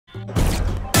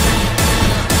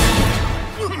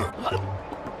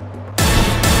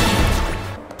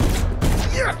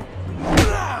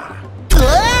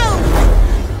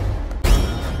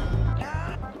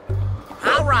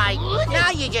All right,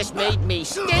 now you just made me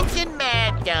stinking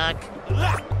mad, Duck.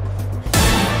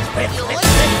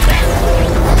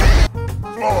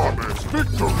 Flawless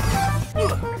victory!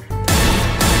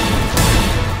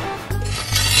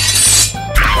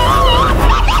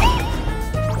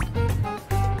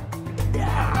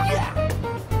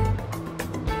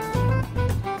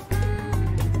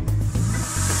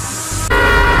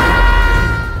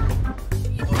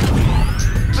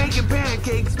 Making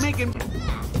pancakes, making...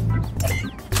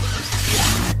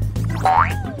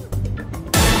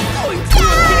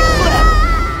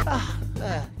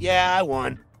 Yeah, I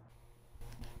won.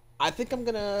 I think I'm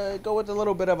gonna go with a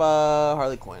little bit of a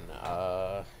Harley Quinn.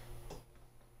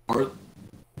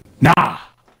 Nah,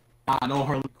 no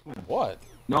Harley Quinn. What?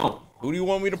 No. Who do you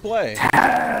want me to play?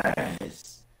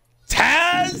 Taz.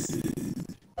 Taz?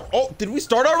 Oh, did we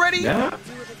start already? Yeah.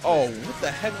 Oh, what the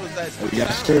heck was that? Oh,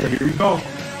 yes, sir. Here we go.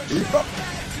 Here we go.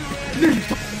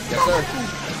 Yes, sir.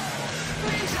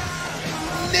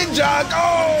 Ninja, go!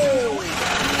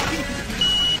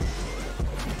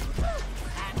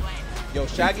 Yo,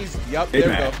 Shaggy's. Yup, there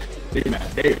we go.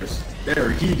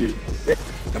 They're heated.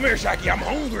 Come here, Shaggy. I'm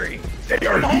hungry.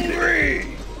 I'm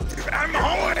hungry. I'm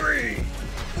hungry.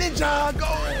 Ninja, go!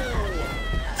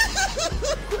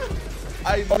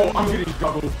 I'm getting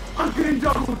juggled. I'm getting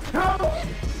juggled. Help!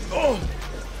 Oh.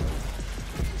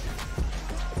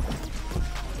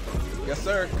 Yes,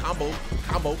 sir. Combo.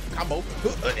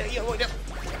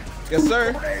 Yes,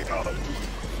 sir.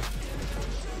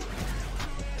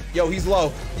 Yo, he's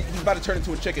low. He's about to turn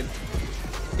into a chicken.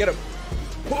 Get him.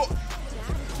 Oh.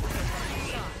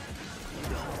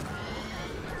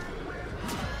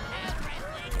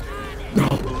 No.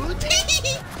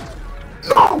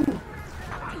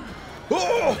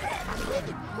 Oh.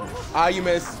 Ah, you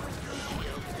miss.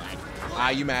 Ah,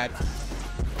 you mad.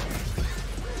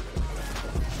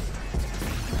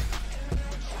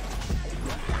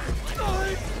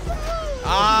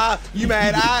 Ah, you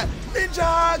mad. Ah,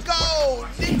 Ninja, go!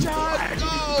 Ninja,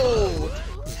 go!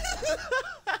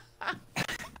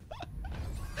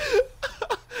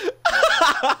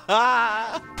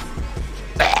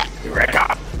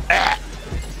 Eureka!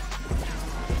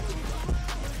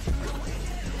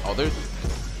 Oh, there's...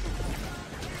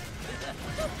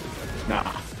 Nah,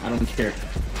 I don't care.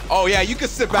 Oh, yeah, you can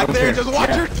sit back there and just watch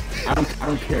her. I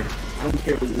don't care. I don't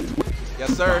care.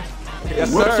 Yes, sir.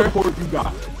 Yes, what sir. support you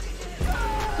got?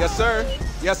 Yes, sir.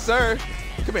 Yes, sir.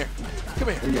 Come here. Come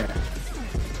here. Yeah.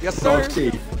 Yes, sir. Dog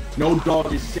safe. No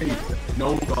dog is safe.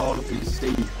 No dog is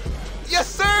safe. Yes,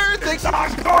 sir. Thanks for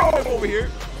going over here.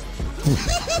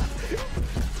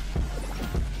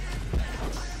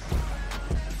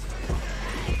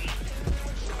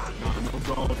 No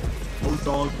dog. No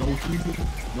dog. No human.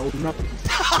 No nothing.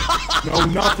 No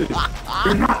nothing.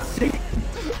 You're not safe.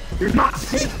 You're not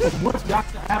safe from what's got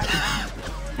to happen.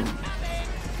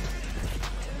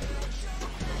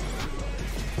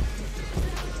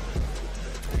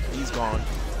 He's gone.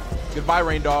 Goodbye,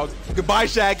 Rain Dog. Goodbye,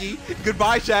 Shaggy.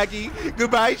 Goodbye, Shaggy.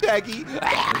 Goodbye, Shaggy.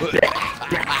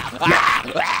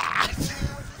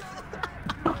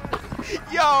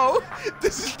 Yo,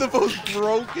 this is the most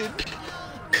broken.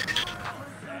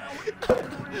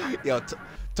 Yo,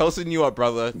 toasting you up,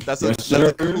 brother. That's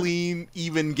a clean,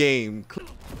 even game.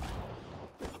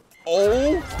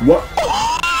 Oh. What?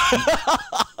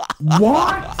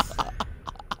 What?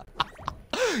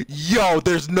 Yo,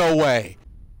 there's no way.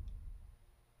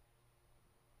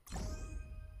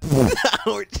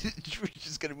 We're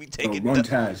just gonna be taking. Run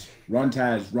Taz. Run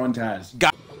Taz. Run Taz.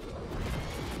 Got.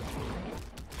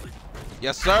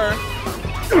 Yes, sir.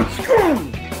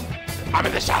 I'm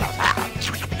in the shadows.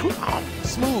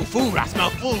 Smooth food. I smell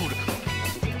food.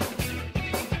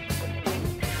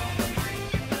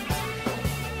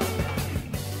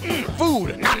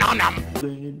 Food. Nom nom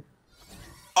nom.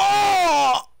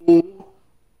 Oh!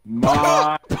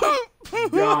 My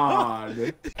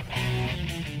God.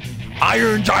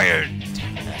 Iron Giant.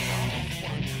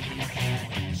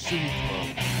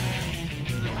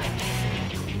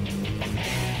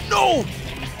 No!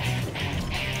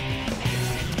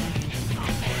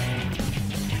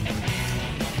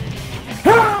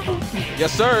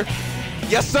 Yes, sir.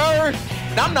 Yes, sir.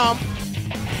 Nom nom.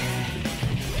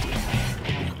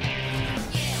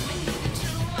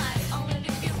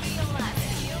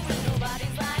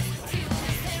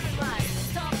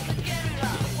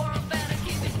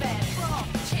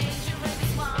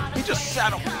 He just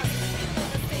sat on me.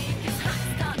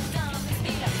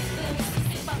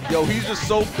 Yo, he's just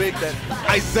so big that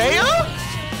Isaiah?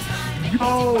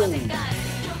 Yo!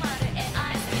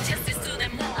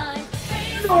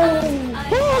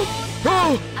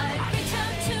 No!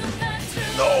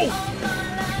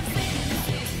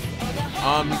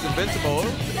 He's invincible.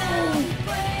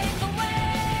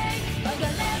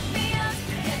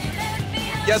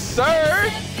 Yes, sir!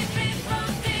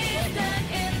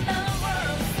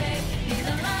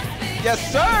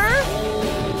 Yes, sir!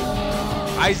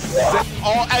 I said,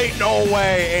 oh, ain't no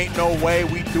way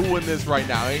we doing this right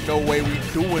now. Ain't no way we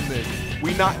doing this.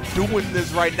 We not doing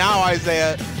this right now,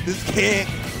 Isaiah. This can't,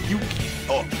 you,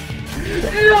 oh.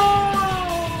 No!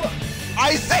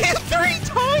 Isaiah 3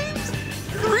 times?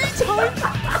 3 times?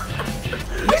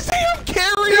 Isaiah, I'm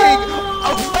carrying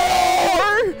a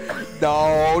 4!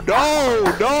 No, no,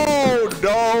 no,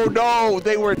 no, no.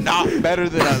 They were not better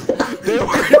than us. They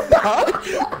were not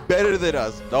better than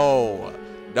us. No.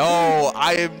 No,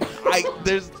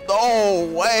 there's no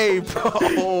way, bro.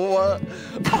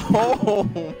 Oh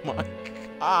my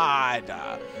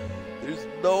God. There's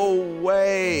no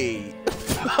way.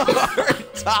 4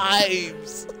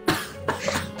 times.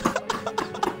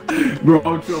 Bro,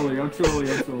 I'm trolling.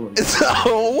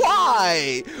 So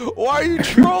why? Why are you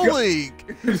trolling?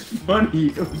 It was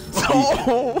funny.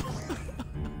 So...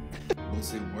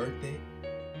 Was it worth it?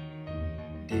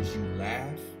 Did you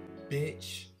laugh,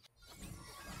 bitch?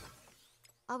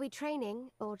 Are we training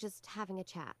or just having a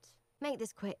chat? Make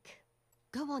this quick.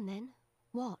 Go on then.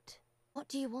 What? What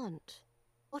do you want?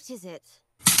 What is it?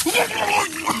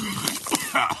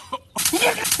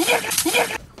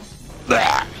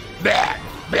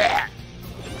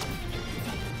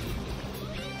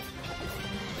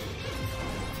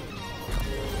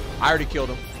 I already killed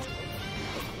him.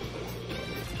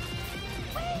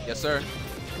 Yes, sir.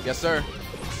 Yes, sir.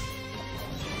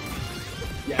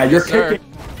 Yeah, your kick.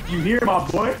 You hear, my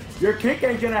boy? Your kick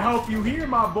ain't gonna help you here,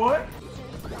 my boy.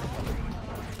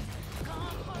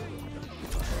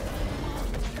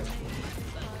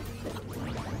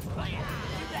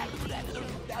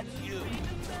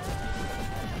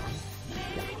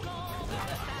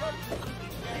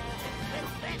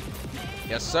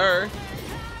 Yes, sir.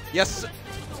 Yes, sir.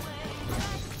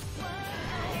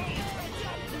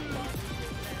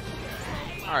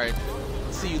 All right.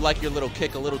 See, you like your little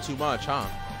kick a little too much, huh?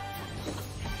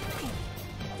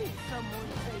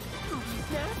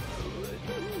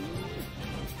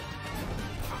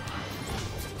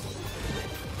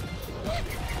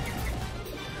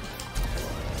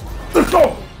 Let's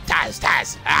go!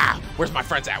 Taz! Ah! Where's my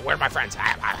friends at? Where are my friends? Oh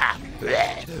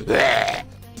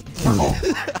my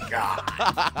God.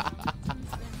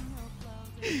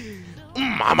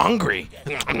 I'm hungry.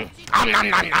 Nom nom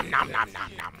nom nom nom nom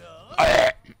nom nom.